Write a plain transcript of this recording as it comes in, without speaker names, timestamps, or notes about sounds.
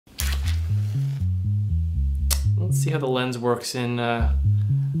Let's see how the lens works in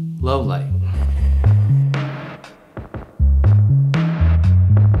low light.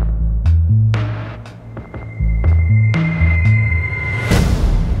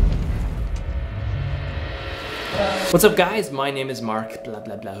 What's up guys, my name is Mark, blah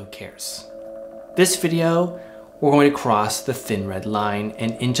blah blah, who cares? This video, we're going to cross the thin red line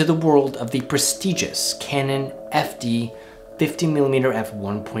and into the world of the prestigious Canon FD 50mm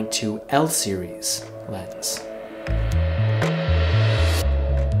f1.2 L series lens.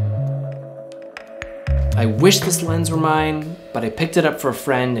 I wish this lens were mine, but I picked it up for a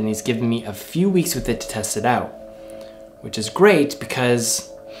friend and he's given me a few weeks with it to test it out, which is great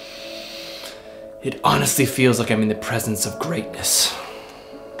because it honestly feels like I'm in the presence of greatness.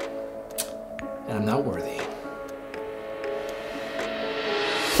 And I'm not worthy.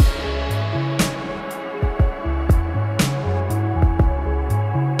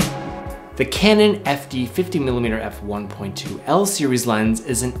 The Canon FD 50mm f1.2 L series lens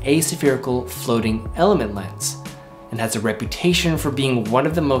is an aspherical floating element lens and has a reputation for being one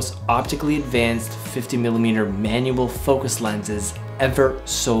of the most optically advanced 50mm manual focus lenses ever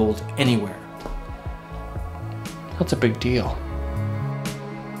sold anywhere. That's a big deal.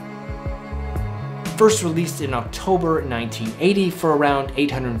 First released in October 1980 for around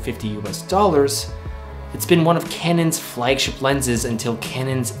 $850 US, it's been one of Canon's flagship lenses until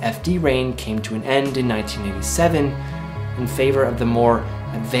Canon's FD reign came to an end in 1987 in favor of the more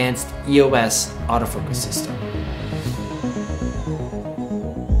advanced EOS autofocus system.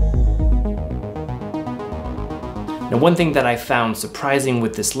 Now, one thing that I found surprising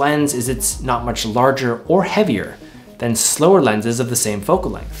with this lens is it's not much larger or heavier than slower lenses of the same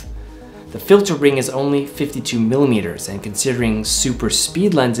focal length. The filter ring is only 52mm, and considering super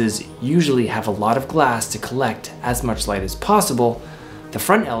speed lenses usually have a lot of glass to collect as much light as possible, the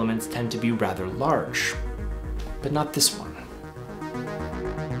front elements tend to be rather large, but not this one.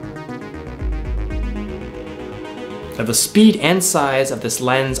 Now, the speed and size of this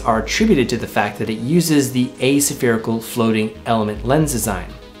lens are attributed to the fact that it uses the aspherical floating element lens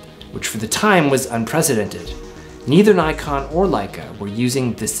design, which for the time was unprecedented. Neither Nikon or Leica were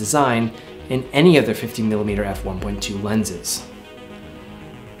using this design in any of their 50mm f1.2 lenses.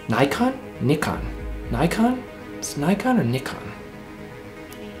 Nikon? Nikon? Nikon? It's Nikon or Nikon?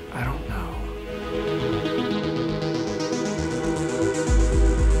 I don't know.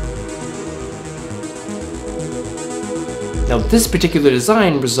 Now, this particular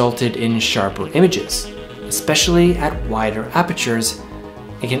design resulted in sharper images, especially at wider apertures.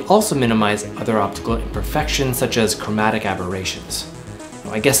 It can also minimize other optical imperfections such as chromatic aberrations.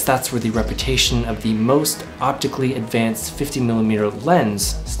 Now, I guess that's where the reputation of the most optically advanced 50mm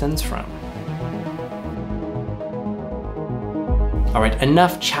lens stems from. Alright,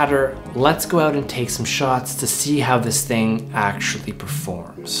 enough chatter. Let's go out and take some shots to see how this thing actually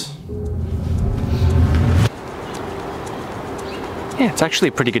performs. Yeah, it's actually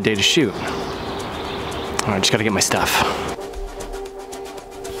a pretty good day to shoot. Alright, just gotta get my stuff.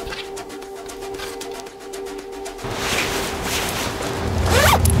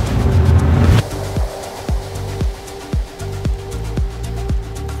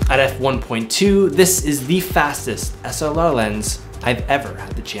 At f1.2, this is the fastest SLR lens I've ever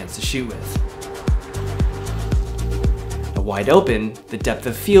had the chance to shoot with. Now, wide open, the depth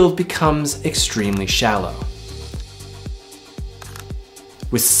of field becomes extremely shallow.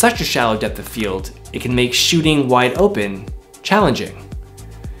 With such a shallow depth of field, it can make shooting wide open challenging.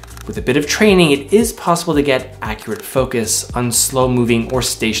 With a bit of training, it is possible to get accurate focus on slow-moving or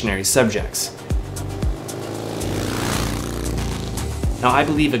stationary subjects. Now, I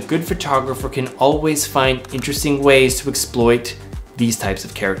believe a good photographer can always find interesting ways to exploit these types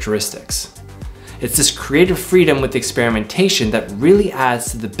of characteristics. It's this creative freedom with experimentation that really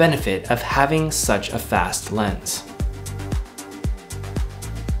adds to the benefit of having such a fast lens.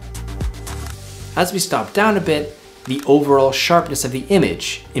 As we stop down a bit, the overall sharpness of the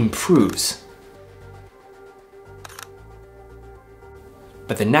image improves.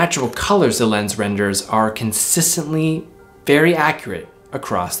 But the natural colors the lens renders are consistently very accurate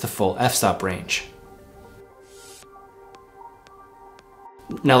across the full f-stop range.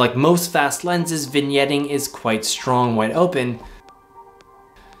 Now, like most fast lenses, vignetting is quite strong wide open,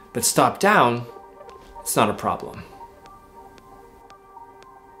 but stop down, it's not a problem.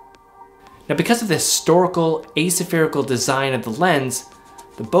 Now, because of the historical aspherical design of the lens,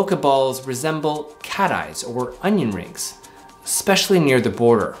 the bokeh balls resemble cat eyes or onion rings, especially near the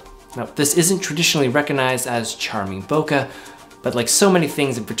border. Now, this isn't traditionally recognized as charming bokeh, but like so many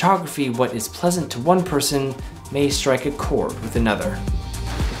things in photography, what is pleasant to one person may strike a chord with another.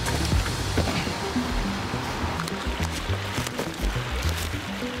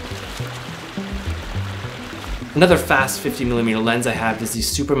 Another fast 50mm lens I have is the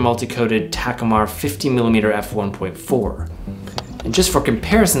super multi-coated Takumar 50mm f1.4. And just for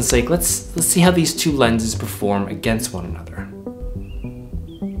comparison's sake, let's see how these two lenses perform against one another.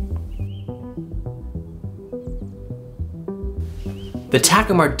 The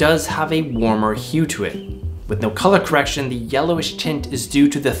Takumar does have a warmer hue to it. With no color correction, the yellowish tint is due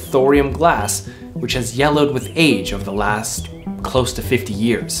to the thorium glass, which has yellowed with age over the last close to 50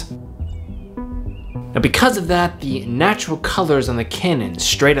 years. Now because of that, the natural colors on the Canon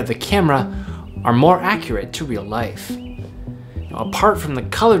straight out of the camera are more accurate to real life. Now, apart from the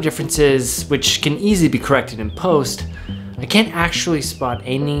color differences, which can easily be corrected in post, I can't actually spot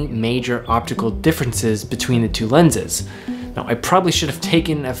any major optical differences between the two lenses. Now, I probably should have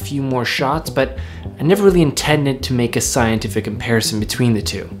taken a few more shots, but I never really intended to make a scientific comparison between the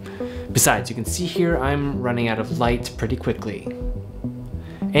two. Besides, you can see here I'm running out of light pretty quickly.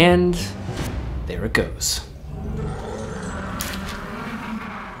 And there it goes.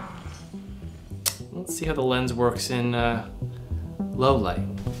 Let's see how the lens works in low light.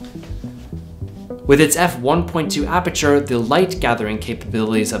 With its f1.2 aperture, the light gathering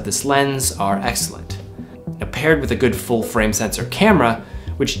capabilities of this lens are excellent. Now, paired with a good full frame sensor camera,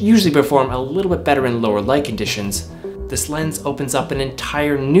 which usually perform a little bit better in lower light conditions, this lens opens up an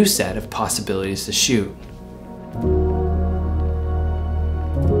entire new set of possibilities to shoot.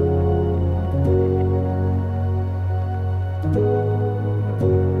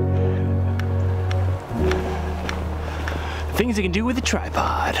 Things you can do with a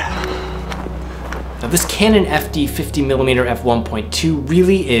tripod. Now this Canon FD 50mm f1.2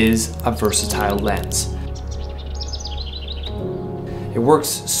 really is a versatile lens. It works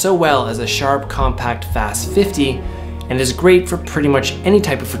so well as a sharp, compact, fast 50 and is great for pretty much any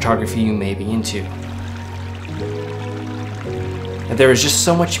type of photography you may be into. Now, there is just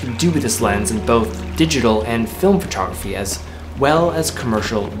so much you can do with this lens in both digital and film photography as well as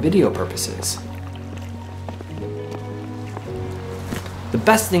commercial video purposes. The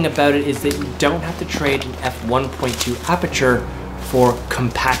best thing about it is that you don't have to trade an f1.2 aperture for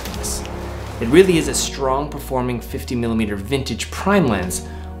compactness. It really is a strong performing 50mm vintage prime lens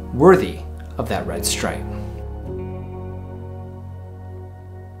worthy of that red stripe.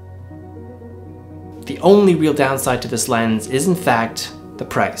 The only real downside to this lens is in fact the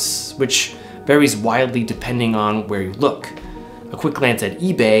price, which varies wildly depending on where you look. A quick glance at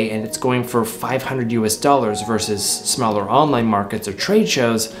eBay and it's going for $500 versus smaller online markets or trade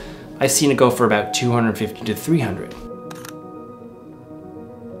shows, I've seen it go for about $250 to $300.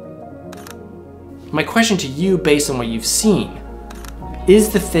 My question to you based on what you've seen, is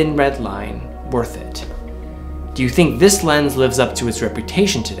the thin red line worth it? Do you think this lens lives up to its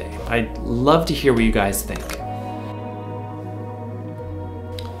reputation today? I'd love to hear what you guys think.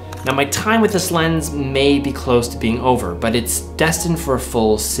 Now my time with this lens may be close to being over, but it's destined for a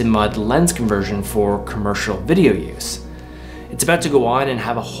full SIM-mod lens conversion for commercial video use. It's about to go on and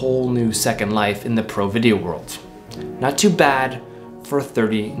have a whole new second life in the pro video world. Not too bad for a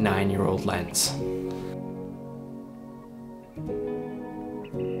 39-year-old lens.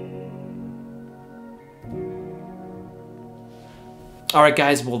 Alright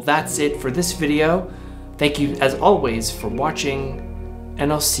guys, well that's it for this video. Thank you as always for watching,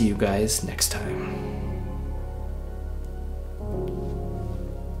 and I'll see you guys next time.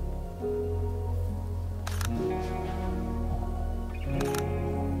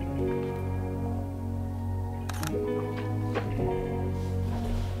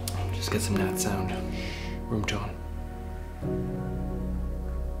 Just get some nat sound. Room tone.